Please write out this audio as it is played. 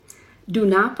Do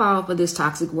not fall for this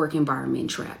toxic work environment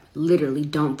trap. Literally,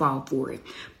 don't fall for it.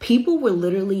 People will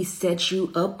literally set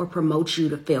you up or promote you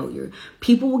to failure.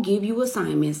 People will give you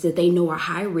assignments that they know are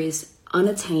high risk,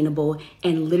 unattainable,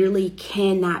 and literally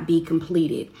cannot be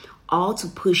completed, all to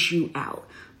push you out.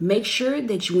 Make sure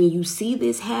that when you see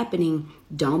this happening,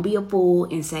 don't be a fool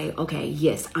and say, okay,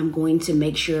 yes, I'm going to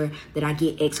make sure that I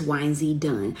get X, Y, and Z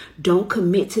done. Don't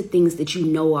commit to things that you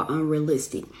know are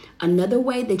unrealistic. Another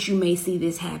way that you may see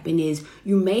this happen is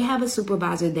you may have a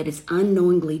supervisor that is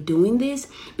unknowingly doing this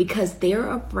because they're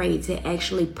afraid to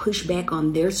actually push back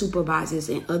on their supervisors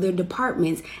in other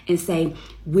departments and say,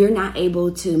 we're not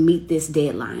able to meet this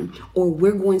deadline, or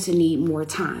we're going to need more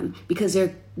time, because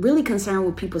they're really concerned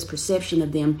with people's perception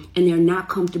of them and they're not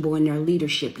comfortable in their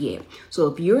leadership yet. So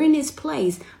if you're in this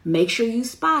place, make sure you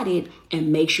spot it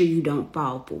and make sure you don't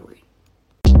fall for it.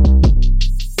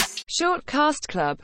 Short Cast Club.